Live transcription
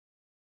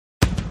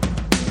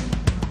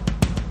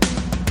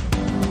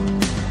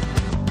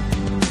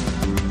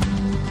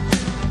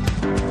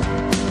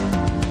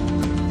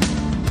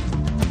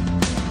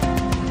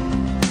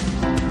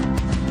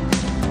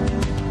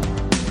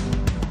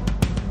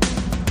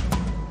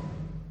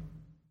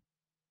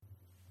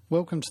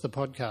Welcome to the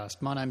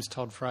podcast. My name's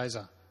Todd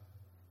Fraser.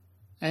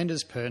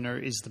 Anders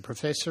Perner is the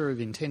Professor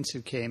of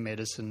Intensive Care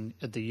Medicine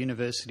at the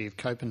University of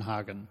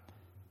Copenhagen.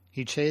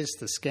 He chairs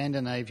the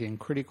Scandinavian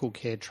Critical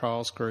Care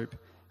Trials Group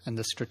and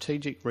the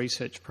Strategic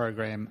Research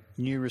Program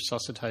New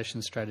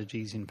Resuscitation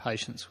Strategies in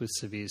Patients with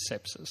Severe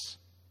Sepsis.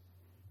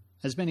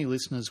 As many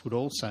listeners would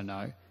also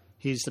know,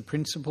 he is the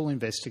principal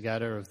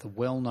investigator of the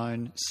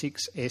well-known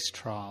 6S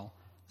trial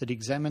that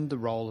examined the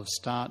role of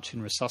starch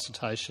in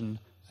resuscitation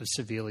of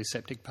severely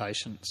septic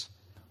patients.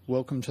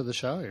 Welcome to the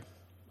show.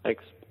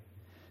 Thanks.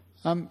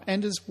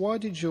 Anders, why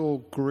did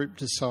your group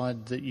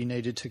decide that you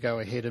needed to go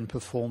ahead and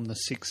perform the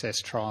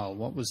 6S trial?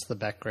 What was the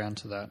background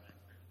to that?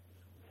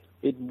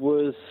 It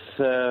was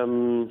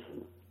first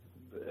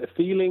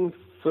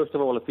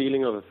of all, a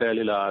feeling of a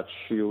fairly large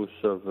use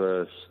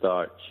of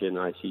starch in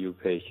ICU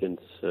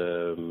patients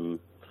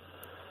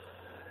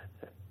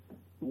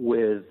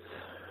with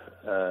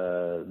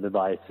the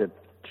BICEP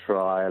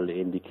trial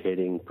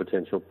indicating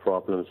potential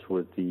problems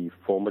with the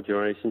former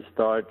generation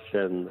starch,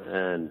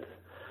 and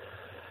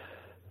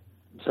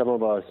some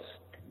of us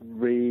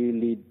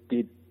really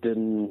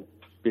didn't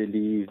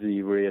believe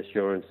the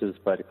reassurances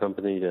by the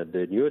company that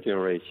the newer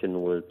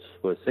generation was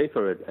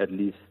safer. At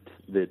least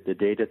the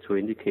data to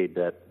indicate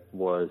that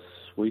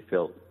we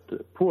felt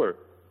poor.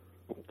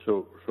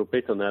 So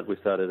based on that, we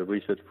started a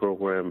research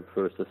program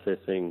first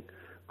assessing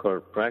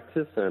current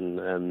practice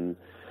and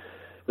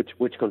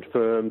which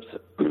confirms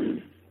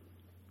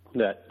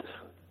that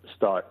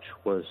starch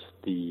was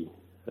the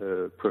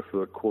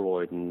preferred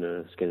colloid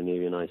in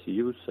Scandinavian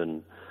ICUs,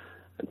 and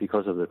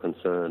because of the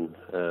concern,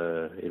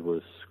 it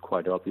was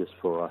quite obvious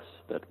for us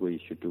that we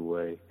should do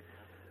a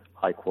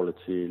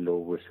high-quality,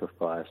 low-risk of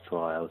bias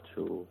trial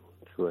to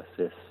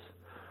assess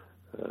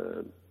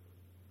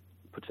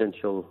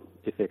potential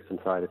effects and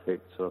side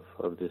effects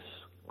of this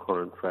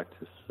current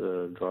practice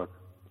drug.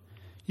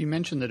 You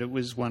mentioned that it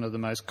was one of the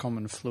most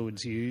common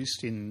fluids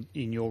used in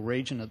your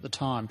region at the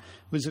time.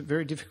 Was it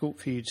very difficult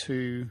for you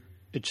to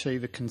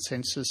achieve a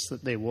consensus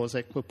that there was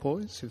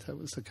equipoise, if that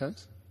was the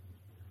case?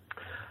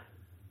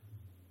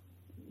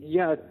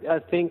 Yeah, I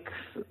think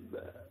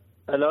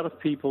a lot of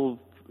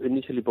people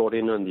initially bought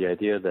in on the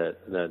idea that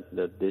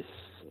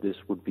this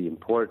would be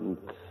important,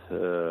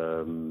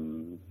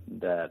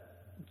 that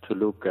to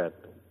look at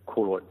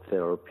colloid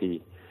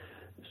therapy.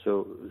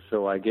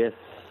 So I guess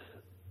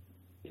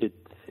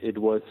it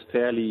was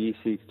fairly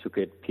easy to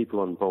get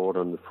people on board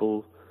on the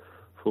full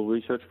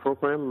research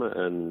program,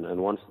 and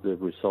once the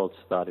results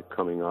started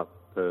coming up,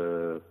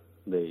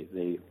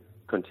 they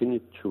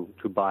continued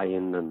to buy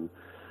in, and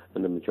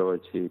the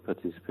majority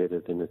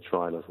participated in the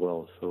trial as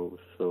well.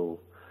 So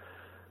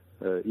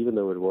even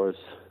though it was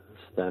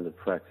standard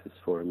practice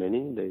for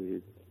many,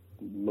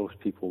 most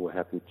people were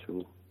happy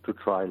to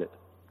trial it.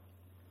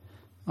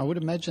 I would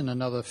imagine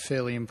another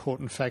fairly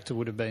important factor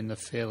would have been the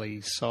fairly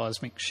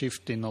seismic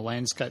shift in the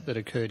landscape that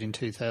occurred in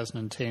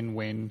 2010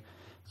 when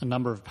a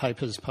number of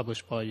papers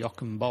published by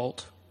Joachim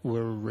Bolt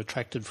were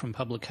retracted from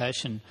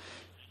publication.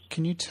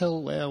 Can you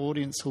tell our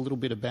audience a little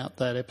bit about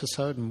that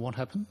episode and what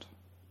happened?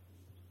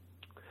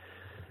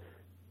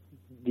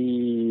 This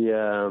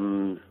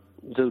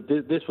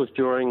was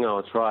during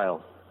our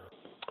trial.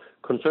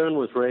 Concern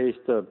was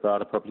raised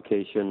about a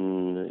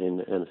publication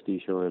in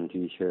Anesthesia and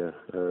Analgesia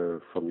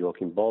from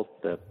Joachim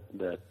Bolt that,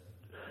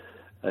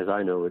 as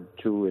I know it,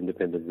 two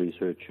independent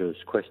researchers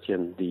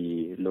questioned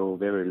the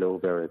very low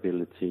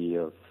variability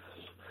of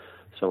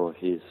some of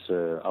his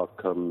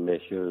outcome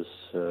measures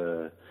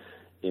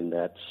in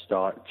that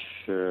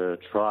starch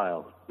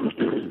trial.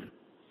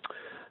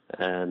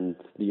 And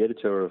the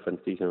editor of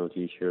Anesthesia and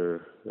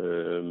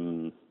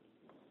Analgesia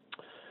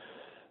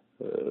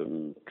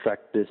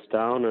tracked this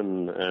down,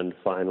 and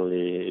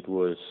finally it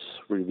was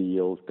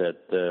revealed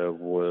that there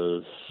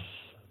was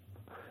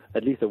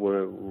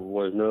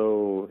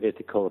no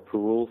ethical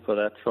approval for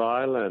that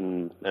trial,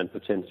 and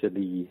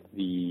potentially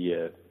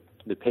the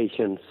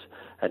patients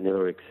had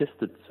never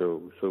existed.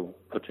 So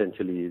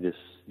potentially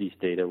these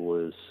data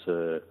was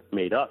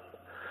made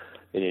up.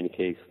 In any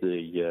case,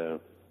 the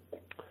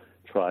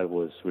trial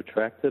was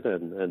retracted,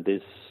 and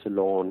this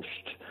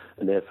launched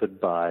an effort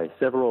by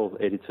several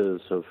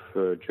editors of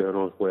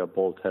journals where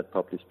Bolt had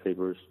published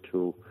papers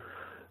to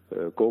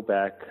go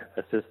back,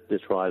 assess the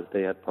trials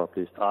they had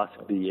published, ask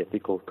the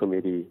ethical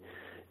committee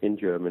in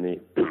Germany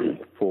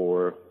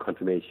for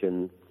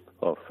confirmation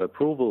of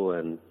approval,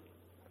 and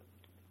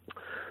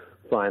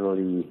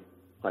finally,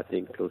 I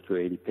think close to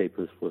 80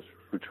 papers were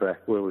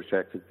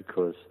retracted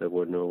because there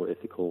were no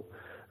ethical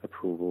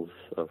approvals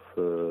of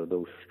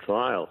those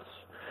trials.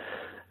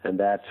 And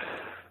that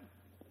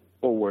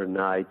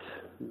overnight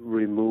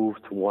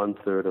removed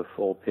 1/3 of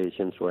all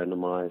patients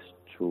randomized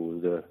to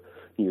the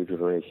new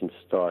generation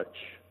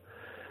starch.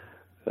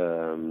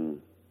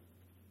 It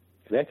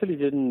actually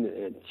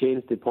didn't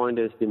change the point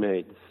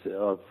estimates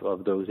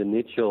of those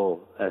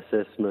initial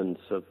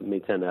assessments of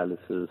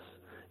meta-analysis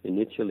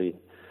initially.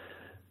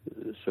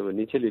 So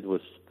initially it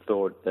was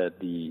thought that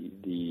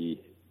the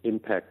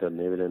impact on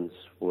evidence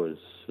was,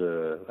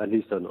 at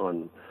least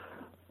on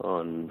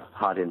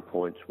hard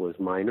endpoints was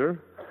minor.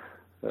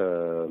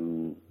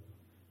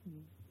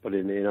 But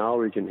in our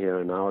region here,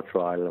 in our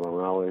trial, among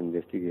our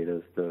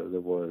investigators, there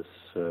was,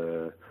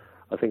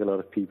 I think, a lot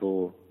of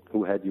people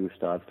who had used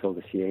DART felt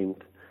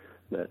ashamed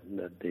that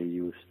they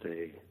used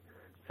a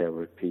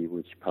therapy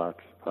which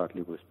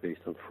partly was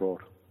based on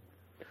fraud.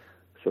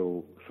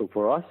 So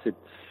for us,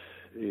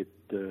 the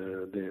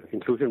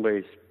inclusion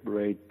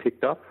rate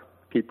picked up.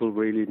 People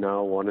really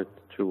now wanted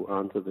to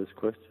answer this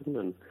question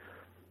and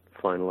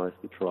finalize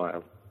the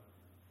trial.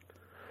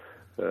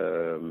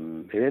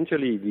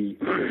 Eventually, the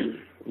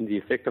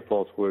effector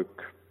pulse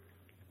work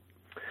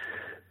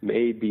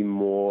may be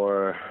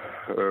more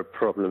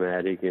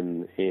problematic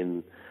in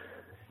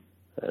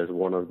as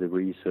one of the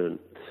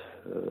recent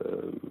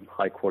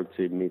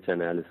high-quality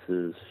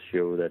meta-analyses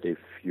show that if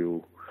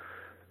you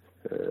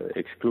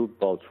exclude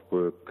pulse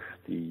work,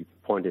 the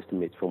point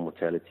estimate for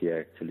mortality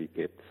actually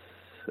gets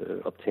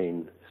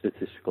obtain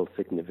statistical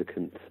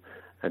significance,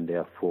 and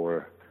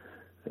therefore,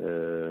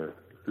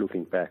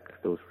 looking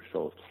back, those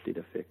results did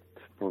affect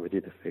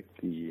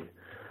the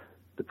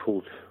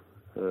pooled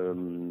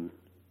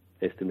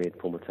estimate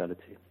for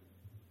mortality.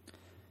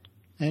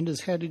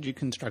 Anders, how did you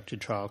construct your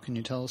trial? Can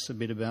you tell us a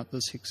bit about the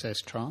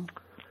SUCCESS trial?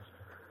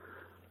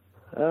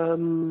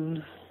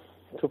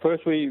 So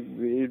first,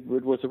 it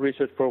was a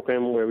research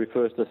program where we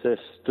first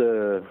assessed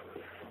a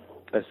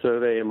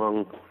survey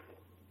among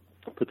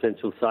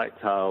potential sites,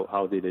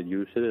 how did they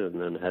use it,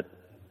 and then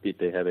did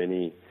they have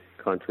any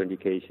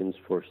contraindications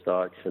for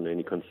starch and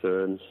any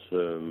concerns.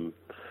 And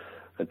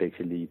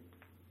basically,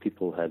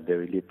 people had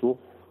very little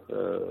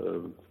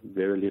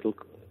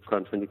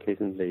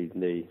contraindications.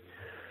 They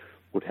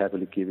would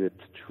happily give it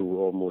to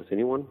almost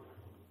anyone.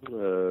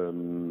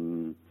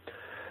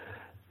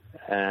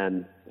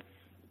 And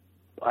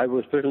I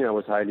was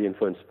highly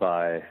influenced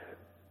by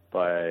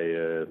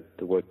the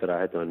work that I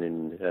had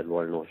done at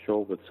Royal North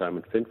Shore with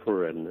Simon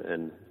Finfor,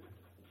 and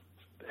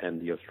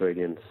the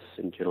Australians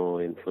in general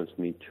influenced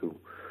me to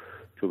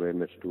very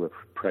much do a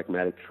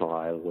pragmatic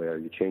trial where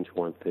you change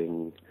one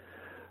thing,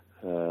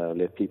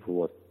 let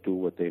people do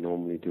what they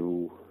normally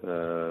do,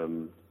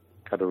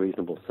 have a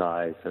reasonable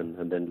size,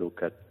 and then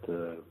look at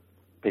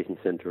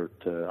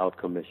patient-centered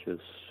outcome measures.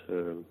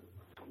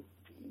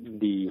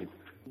 The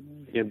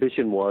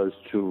ambition was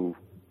to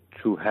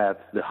have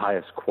the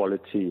highest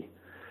quality,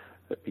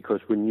 because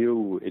we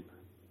knew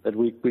that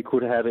we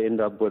could end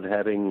up with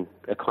having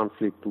a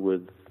conflict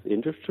with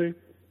industry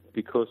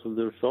because of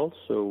the results.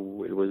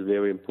 So it was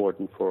very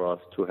important for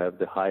us to have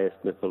the highest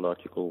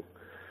methodological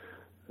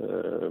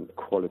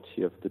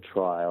quality of the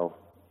trial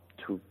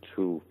to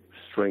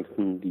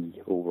strengthen the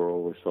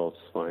overall results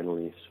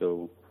finally.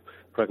 So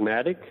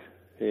pragmatic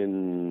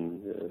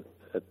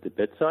at the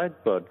bedside,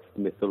 but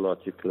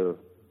methodologically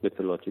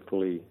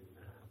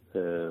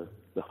the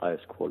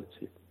highest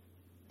quality.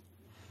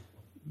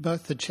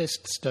 Both the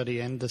CHEST study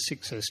and the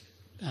SUCCESS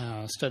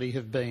study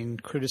have been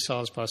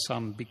criticised by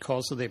some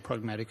because of their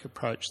pragmatic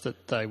approach,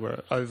 that they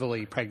were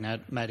overly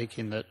pragmatic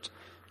in that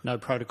no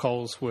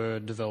protocols were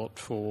developed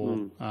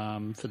for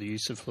the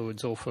use of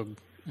fluids or for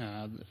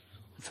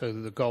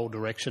the goal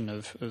direction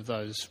of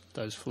those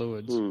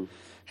fluids.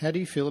 How do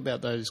you feel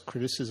about those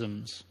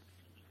criticisms?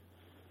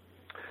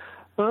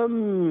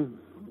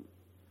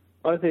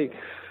 I think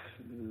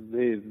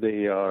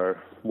they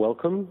are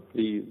welcome.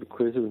 The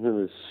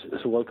criticism is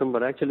welcome,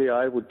 but actually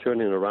I would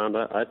turn it around.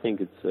 I think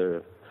it's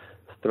a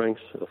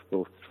strength of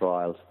both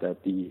trials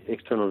that the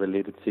external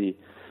validity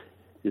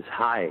is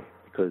high,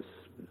 because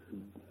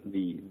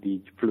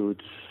the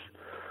fluids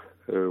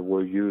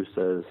were used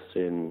as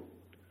in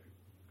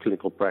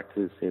clinical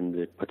practice in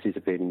the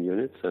participating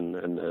units,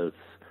 and as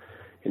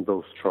in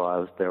both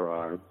trials there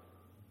are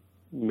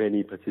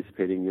many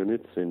participating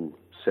units in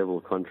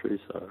several countries.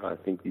 I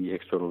think the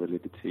external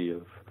validity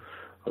of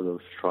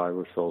those trial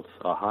results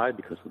are high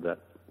because of that.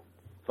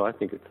 So I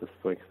think it's a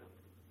strength.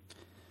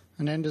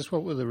 And Anders,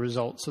 what were the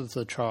results of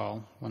the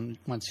trial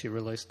once you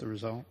released the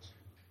results?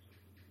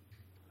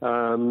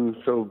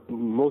 So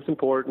most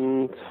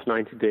important,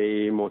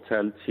 90-day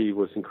mortality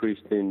was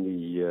increased in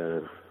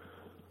the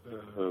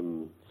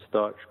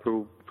starch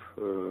group,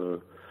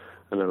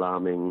 an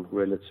alarming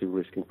relative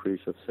risk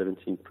increase of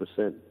 17%,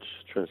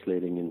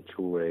 translating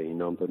into a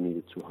number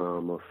needed to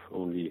harm of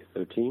only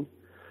 13.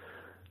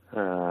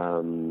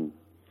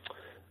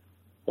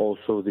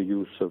 Also, the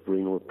use of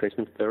renal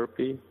replacement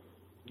therapy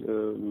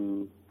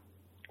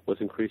was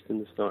increased in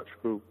the starch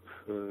group.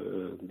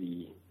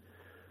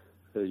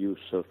 The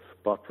use of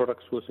BOT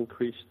products was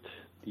increased.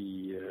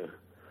 The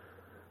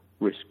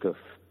risk of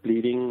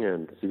bleeding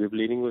and severe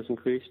bleeding was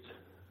increased.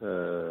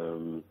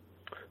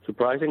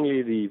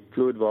 Surprisingly, the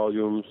fluid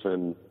volumes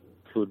and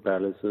fluid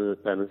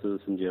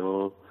balances in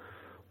general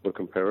were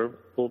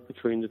comparable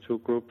between the two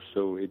groups,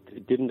 so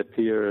it didn't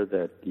appear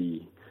that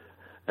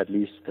at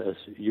least as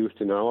used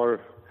in our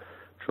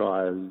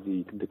trial,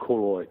 the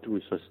choroid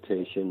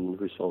resuscitation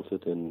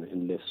resulted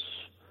in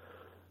less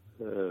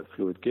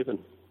fluid given.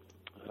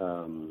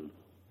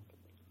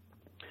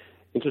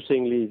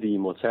 Interestingly, the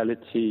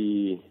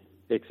mortality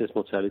excess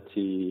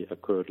mortality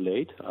occurred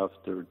late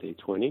after day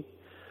 20.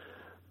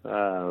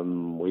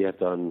 We have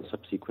done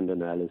subsequent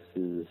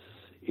analysis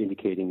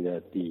indicating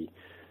that the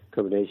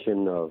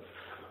combination of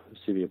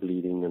severe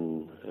bleeding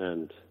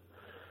and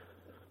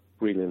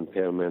renal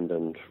impairment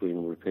and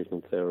renal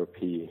replacement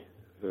therapy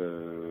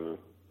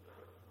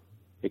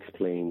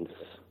explains,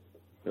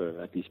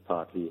 at least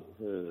partly,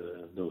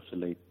 those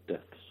late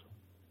deaths.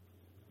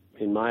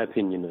 In my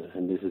opinion,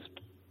 and this is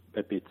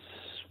a bit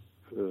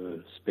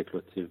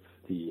speculative,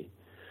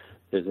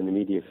 there's an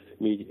immediate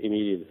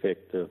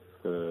effect of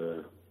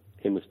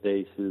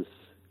hemostasis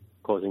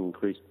causing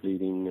increased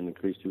bleeding and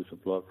increased use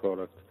of blood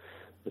product.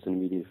 There's an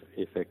immediate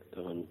effect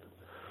on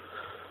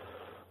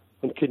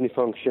kidney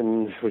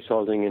function,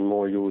 resulting in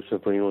more use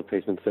of renal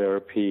replacement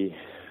therapy.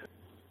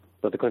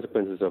 But the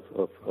consequences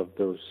of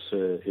those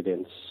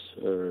events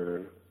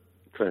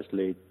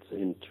translate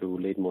into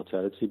late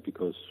mortality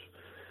because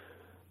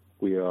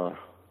we are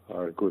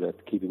good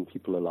at keeping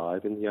people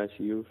alive in the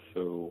ICU.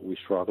 So we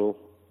struggle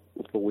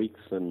for weeks,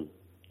 and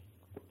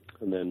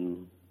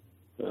then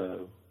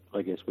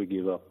I guess we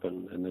give up,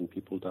 and then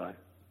people die.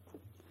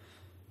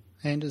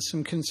 And as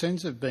some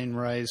concerns have been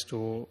raised,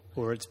 or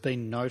it's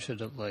been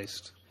noted at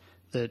least,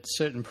 that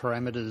certain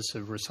parameters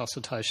of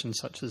resuscitation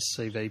such as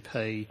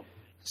CVP,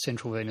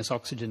 central venous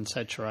oxygen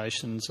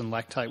saturations and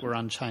lactate were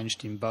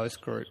unchanged in both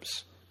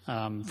groups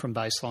from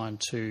baseline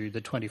to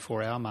the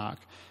 24-hour mark.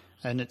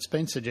 And it's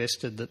been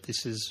suggested that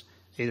this is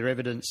either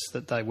evidence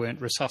that they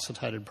weren't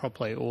resuscitated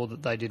properly or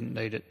that they didn't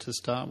need it to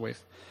start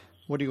with.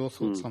 What are your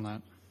thoughts on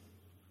that?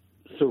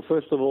 So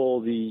first of all,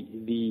 the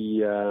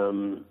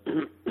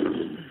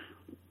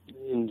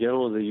in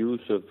general, the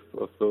use of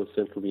both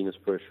central venous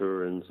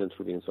pressure and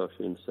central venous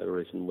oxygen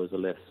saturation was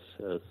less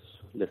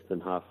than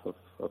half of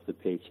the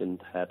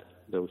patient had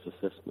those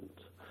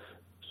assessments.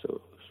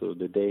 So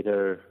the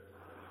data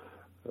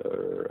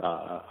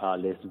are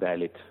less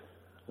valid.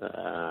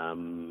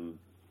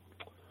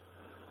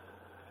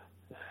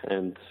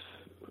 And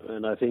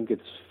I think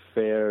it's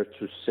fair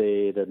to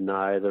say that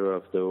neither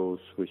of those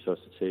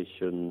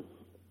resuscitation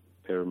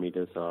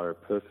parameters are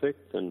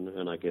perfect,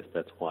 and I guess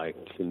that's why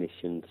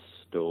clinicians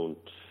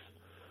don't,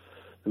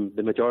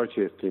 the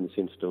majority of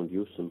clinicians don't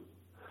use them.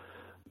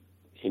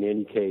 In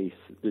any case,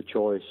 the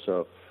choice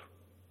of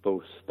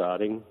both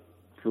starting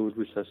fluid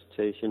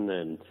resuscitation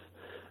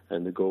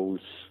and the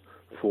goals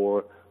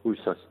for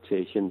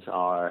resuscitations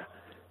are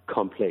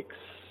complex,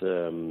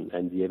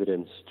 and the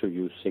evidence to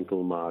use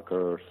single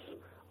markers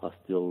are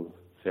still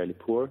fairly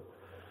poor.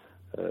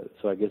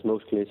 So I guess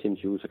most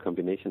clinicians use a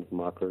combination of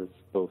markers,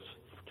 both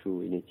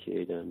to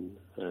initiate and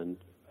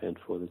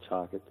for the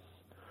targets.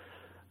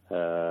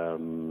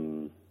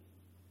 An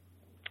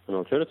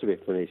alternative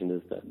explanation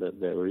is that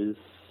there is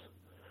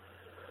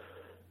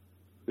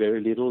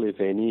very little, if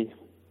any,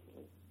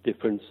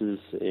 differences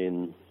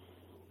in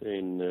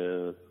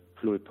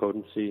fluid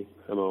potency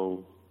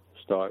among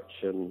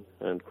starch and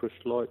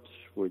crystalloids,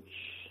 which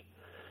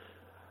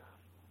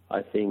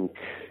I think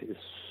is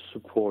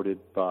supported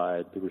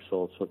by the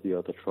results of the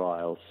other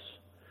trials.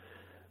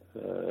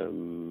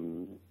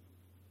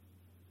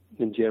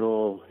 In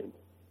general, in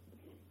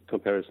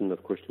comparison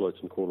of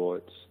crystalloids and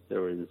colloids,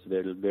 there is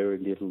very, very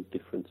little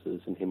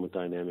differences in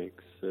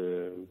hemodynamics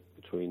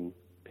between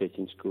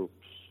patients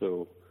groups.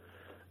 So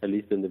at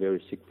least in the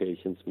very sick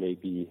patients,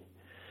 maybe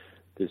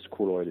this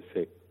colloid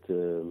effect,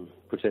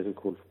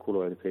 potential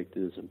colloid effect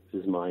is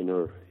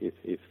minor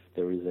if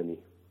there is any.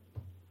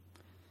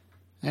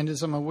 And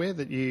as I'm aware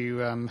that you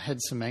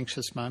had some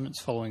anxious moments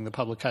following the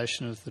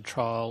publication of the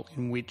trial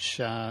in which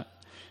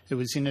it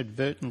was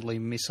inadvertently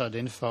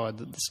misidentified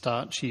that the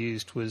starch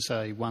used was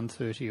a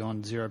 130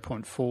 on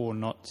 0.4,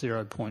 not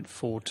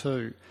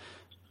 0.42.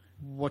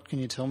 What can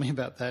you tell me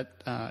about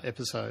that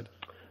episode?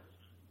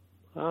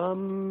 I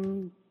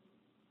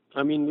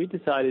mean, we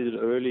decided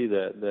early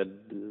that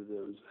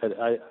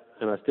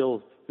I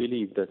still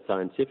believe that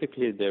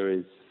scientifically there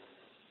is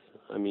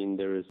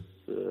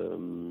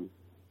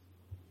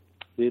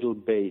little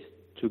base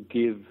to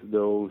give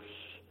those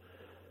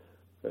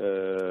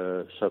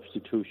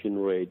substitution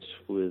rates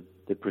with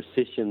the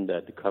precision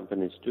that the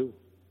companies do,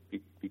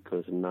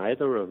 because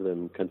neither of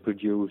them can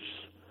produce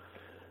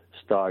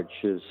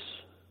starches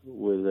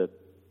with a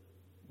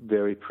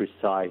very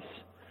precise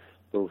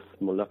both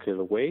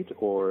molecular weight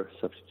or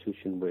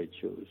substitution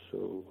ratios.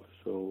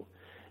 So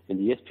in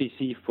the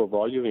SPC for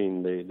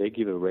voluming, they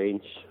give a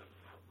range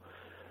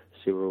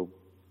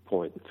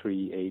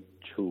 0.38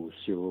 to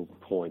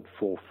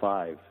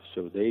 0.45.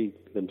 So they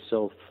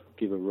themselves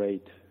give a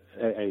range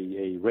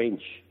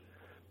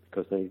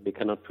because they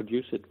cannot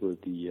produce it with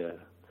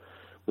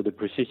the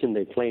precision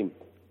they claim.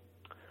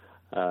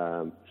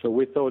 So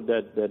we thought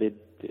that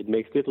it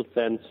makes little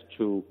sense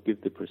to give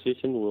the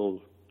precision.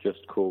 We'll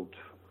just quote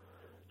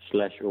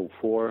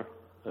 /04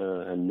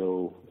 and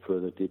no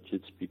further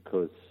digits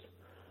because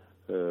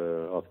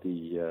of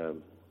the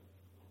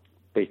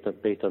based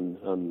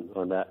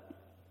on that.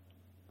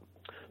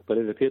 But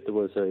it appeared there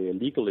was a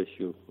legal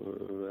issue,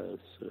 as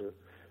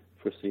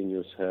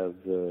Fresenius have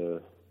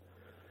the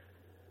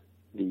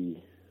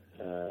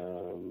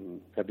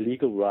have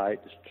legal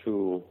rights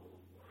to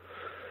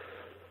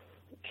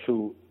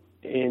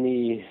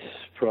any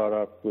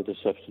product with a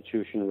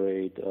substitution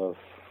rate of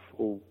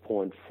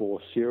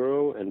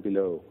 0.40 and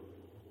below.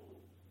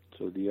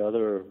 So the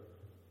other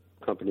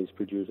companies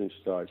producing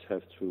starch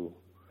have to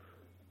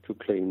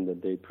claim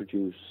that they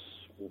produce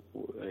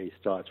a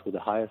starch with a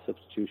higher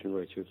substitution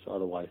ratio, so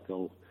otherwise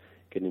they'll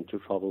get into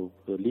trouble,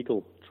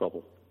 legal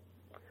trouble.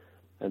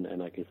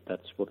 And I guess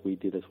that's what we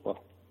did as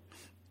well.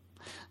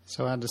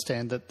 So I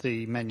understand that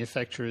the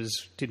manufacturers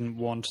didn't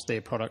want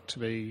their product to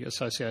be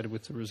associated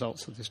with the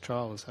results of this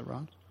trial. Is that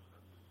right?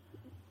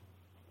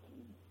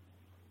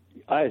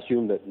 I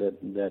assume that's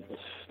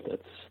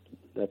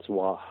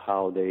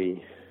how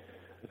they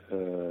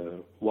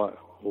why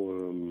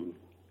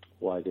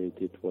they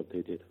did what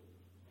they did.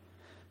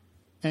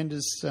 And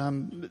as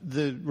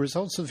the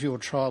results of your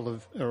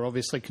trial are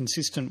obviously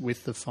consistent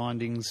with the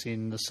findings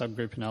in the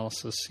subgroup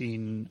analysis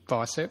in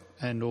VICEP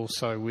and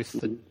also with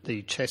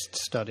the CHEST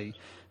study,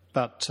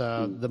 but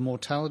the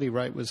mortality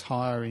rate was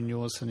higher in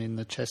yours than in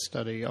the CHEST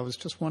study. I was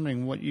just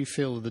wondering what you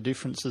feel are the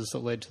differences that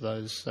led to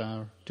those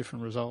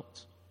different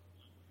results.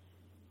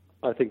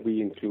 I think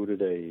we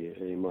included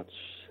a much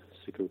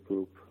sicker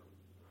group.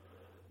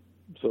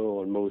 So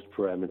on most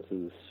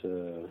parameters,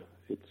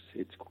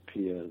 it's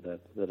clear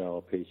that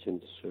our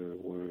patients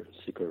were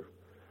sicker,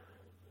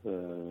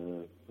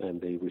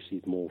 and they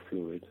received more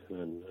fluid,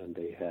 and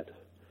they had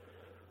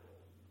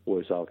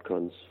worse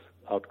outcomes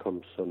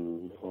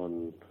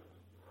on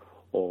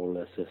all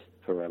assessed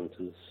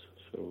parameters.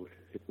 So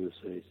it was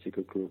a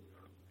sicker group,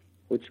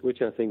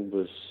 which I think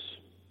was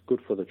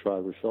good for the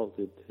trial result.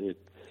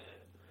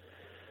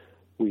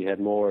 We had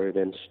more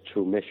events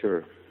to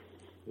measure,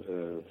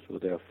 so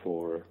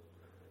therefore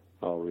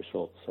our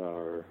results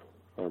are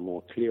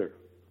more clear.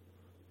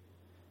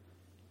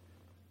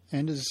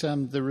 And as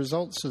the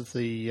results of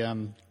the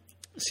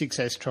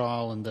 6S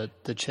trial and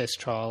the CHEST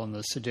trial and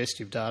the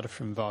suggestive data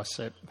from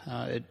VICEP,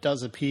 it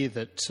does appear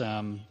that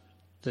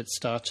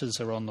starches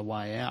are on the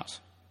way out.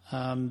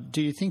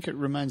 Do you think it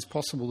remains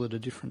possible that a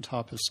different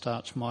type of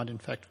starch might in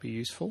fact be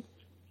useful?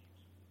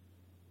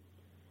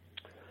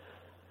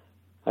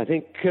 I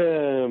think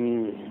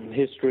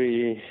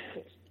history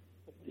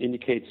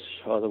indicates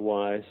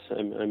otherwise.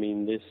 I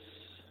mean,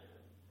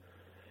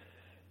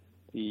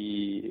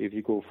 if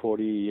you go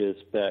 40 years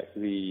back,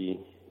 the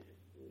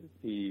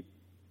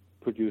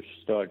produced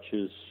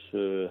starches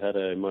had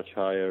a much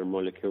higher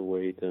molecular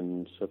weight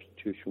and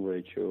substitution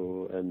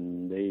ratio,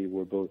 and they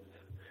were both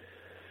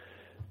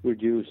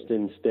reduced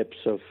in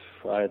steps of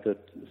either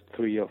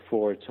 3 or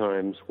 4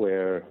 times,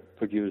 where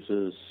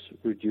producers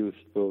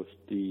reduced both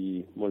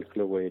the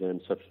molecular weight and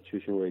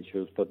substitution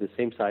ratios, but the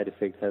same side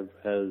effects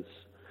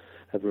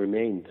have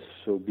remained,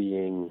 so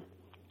being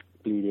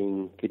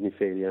bleeding, kidney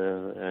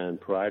failure, and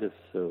pruritus.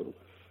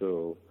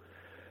 So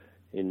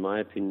in my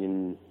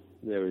opinion,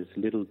 there is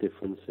little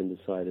difference in the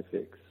side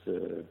effects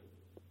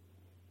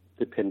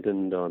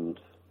dependent on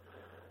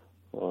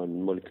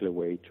molecular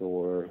weight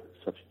or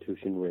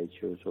substitution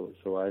ratio.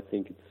 So I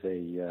think it's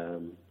a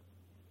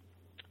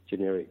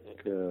generic.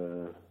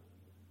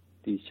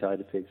 These side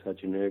effects are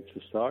generic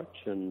to starch,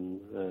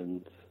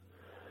 and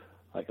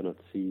I cannot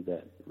see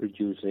that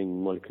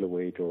reducing molecular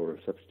weight or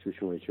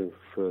substitution ratio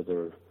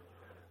further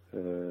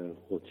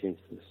will change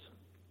this.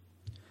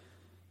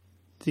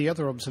 The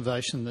other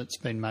observation that's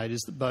been made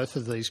is that both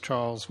of these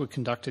trials were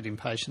conducted in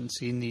patients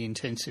in the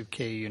intensive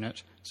care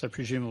unit, so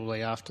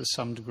presumably after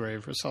some degree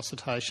of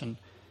resuscitation,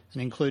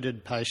 and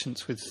included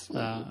patients with,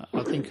 I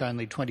think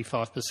only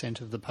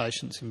 25% of the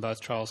patients in both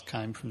trials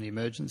came from the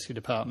emergency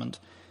department.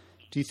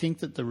 Do you think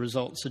that the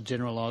results are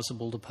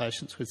generalisable to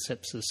patients with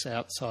sepsis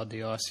outside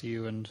the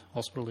ICU and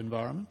hospital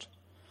environment?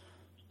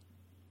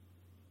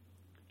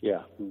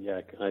 Yeah,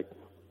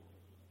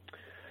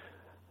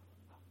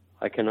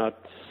 I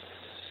cannot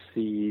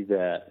see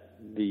that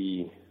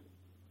the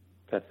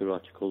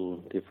pathological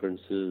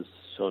differences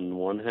on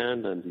one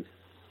hand and the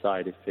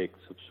side effects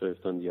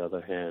observed on the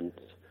other hand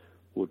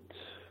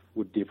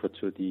would differ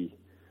to the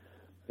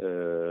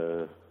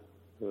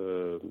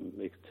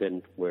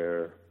extent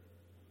where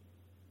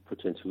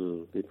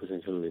the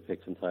potential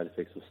effects and side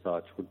effects of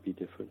starch would be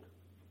different.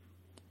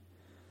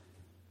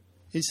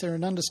 Is there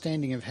an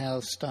understanding of how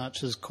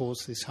starches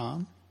cause this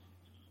harm?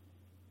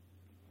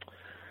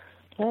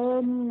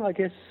 I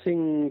guess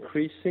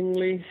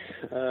increasingly,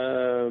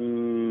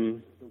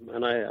 and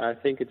I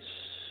think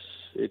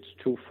it's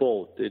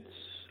twofold.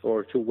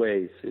 Or two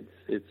ways.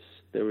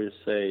 There is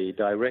a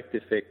direct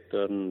effect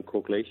on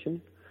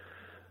coagulation,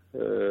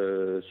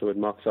 so it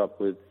mucks up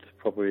with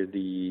probably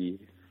the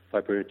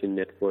fibrinogen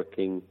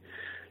networking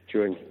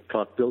during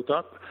clot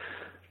buildup,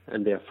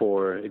 and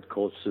therefore it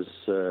causes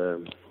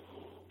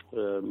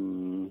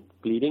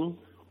bleeding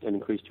and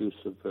increased use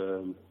of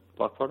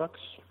blood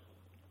products.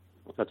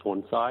 That's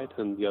one side,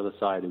 and the other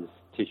side is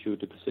tissue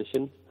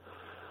deposition,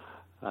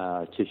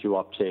 tissue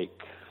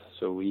uptake.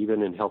 So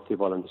even in healthy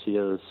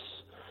volunteers,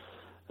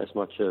 as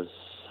much as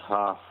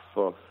half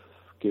of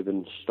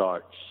given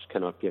starch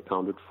cannot be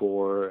accounted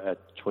for at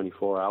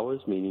 24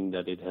 hours, meaning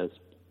that it has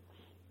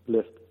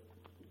left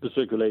the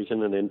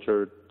circulation and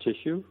entered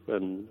tissue,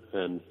 and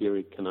here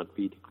it cannot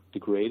be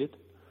degraded.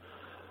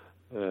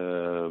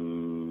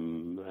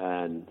 And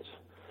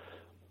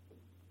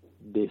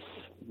this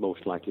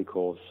most likely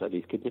cause at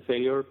least kidney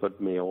failure, but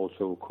may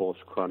also cause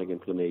chronic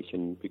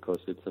inflammation because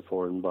it's a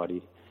foreign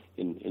body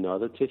in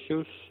other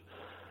tissues.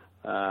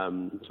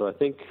 So I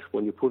think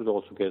when you put it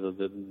all together,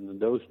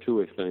 those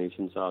two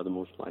explanations are the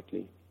most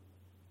likely.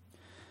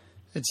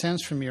 It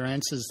sounds from your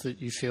answers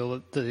that you feel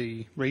that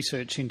the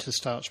research into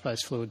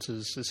starch-based fluids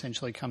has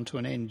essentially come to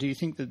an end. Do you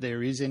think that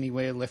there is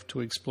anywhere left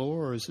to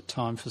explore, or is it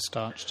time for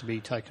starch to be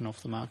taken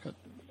off the market?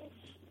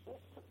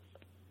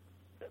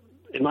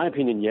 In my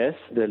opinion, yes,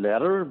 the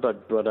latter.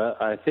 But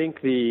I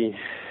think the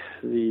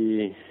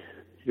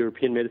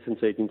European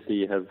Medicines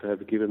Agency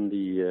have given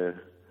the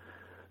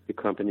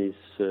companies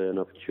an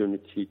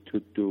opportunity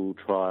to do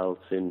trials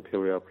in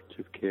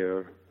perioperative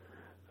care,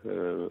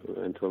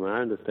 and to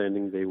my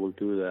understanding, they will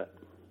do that.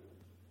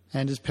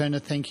 Anders Perner,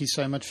 thank you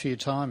so much for your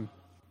time.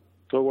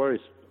 No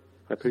worries.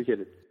 I appreciate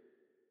it.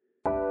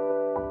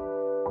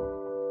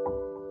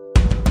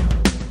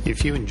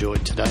 If you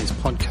enjoyed today's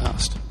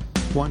podcast,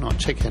 why not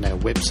check out our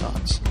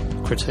websites,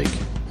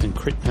 Critique and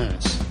Crit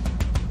Nurse.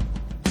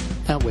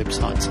 Our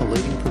websites are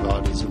leading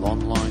providers of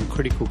online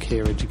critical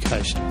care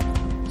education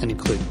and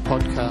include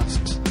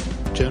podcasts,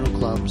 journal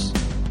clubs,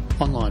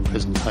 online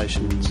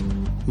presentations,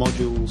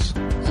 modules,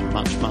 and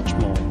much, much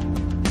more.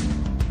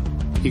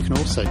 You can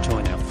also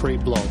join our free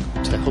blog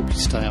to help you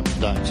stay up to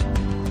date.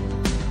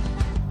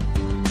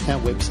 Our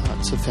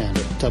websites are found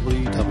at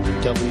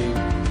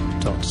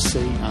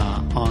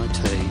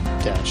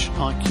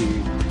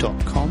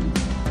www.crit-iq.com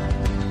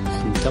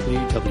and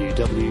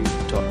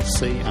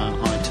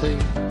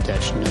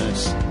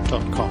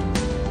www.crit-nurse.com.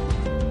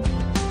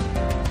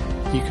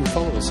 You can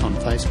follow us on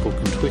Facebook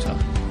and Twitter,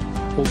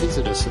 or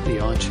visit us at the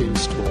iTunes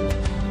Store.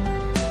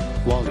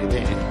 While you're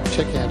there,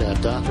 check out our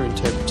data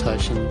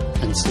interpretation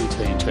and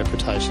CT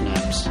interpretation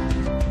apps.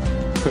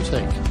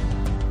 Critique,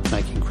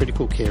 making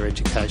critical care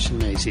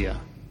education easier.